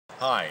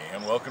Hi,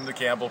 and welcome to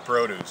Campbell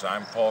Produce.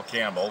 I'm Paul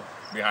Campbell.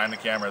 Behind the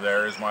camera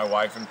there is my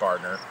wife and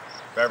partner,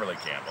 Beverly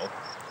Campbell.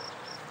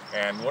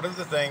 And one of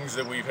the things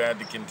that we've had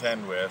to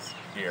contend with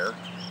here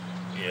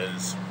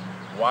is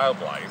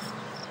wildlife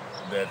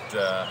that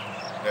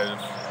has,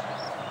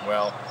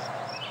 well,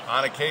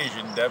 on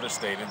occasion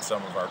devastated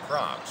some of our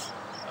crops.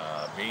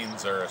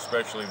 Beans are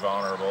especially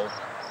vulnerable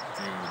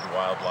to the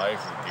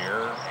wildlife, the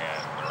deer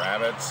and the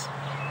rabbits,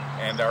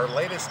 and our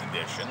latest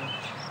addition,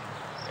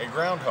 a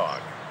groundhog.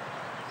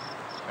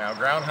 Now,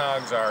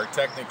 groundhogs are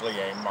technically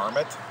a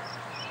marmot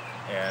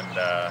and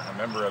a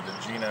member of the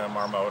genus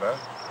Marmota,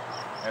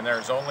 and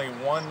there's only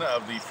one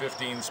of the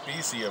 15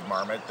 species of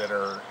marmot that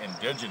are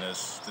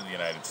indigenous to the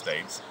United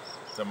States,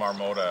 the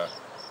Marmota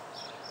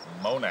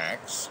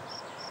monax,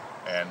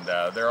 and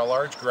they're a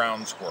large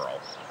ground squirrel,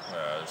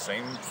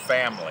 same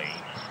family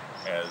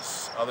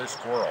as other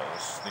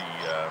squirrels,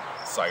 the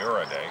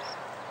Sciuridae,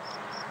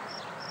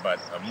 but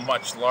a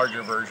much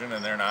larger version,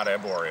 and they're not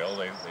arboreal,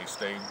 they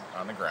stay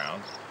on the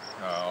ground.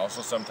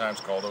 Also sometimes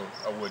called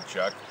a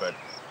woodchuck, but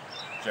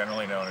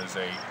generally known as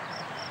a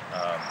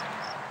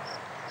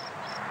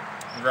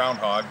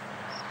groundhog,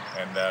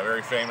 and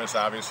very famous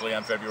obviously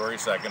on February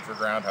 2nd for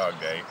Groundhog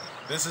Day.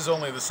 This is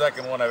only the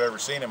second one I've ever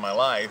seen in my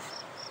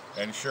life,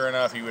 and sure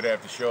enough he would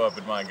have to show up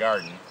in my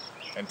garden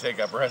and take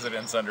up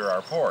residence under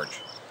our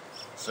porch.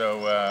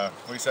 So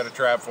we set a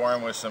trap for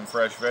him with some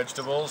fresh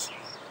vegetables,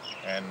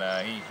 and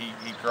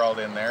he crawled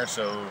in there,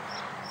 so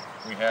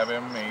we have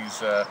him.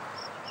 He's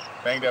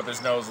banged up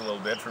his nose a little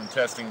bit from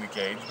testing the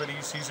cage, but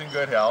he's in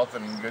good health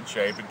and in good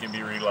shape and can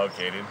be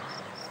relocated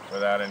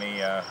without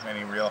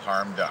any real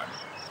harm done.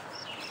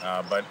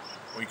 But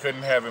we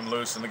couldn't have him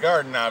loose in the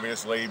garden,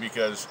 obviously,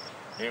 because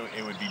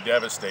it would be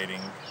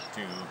devastating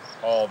to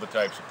all the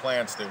types of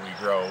plants that we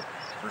grow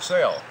for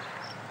sale.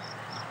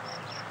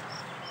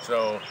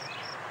 So,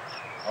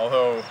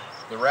 although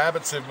the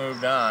rabbits have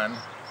moved on,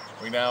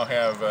 we now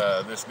have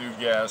this new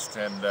guest,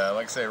 and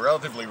like I say,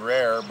 relatively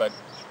rare, but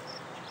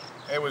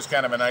it was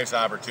kind of a nice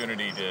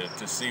opportunity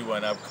to see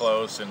one up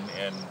close and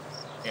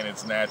in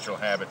its natural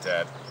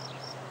habitat.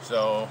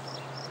 So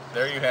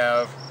there you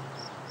have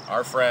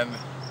our friend,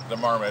 the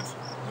marmot,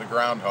 the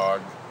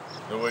groundhog,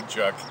 the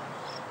woodchuck,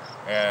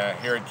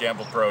 here at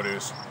Campbell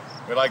Produce.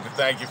 We'd like to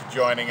thank you for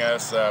joining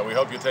us. We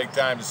hope you take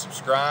time to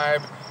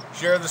subscribe,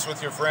 share this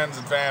with your friends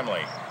and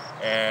family,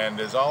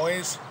 and as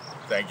always,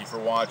 thank you for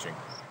watching.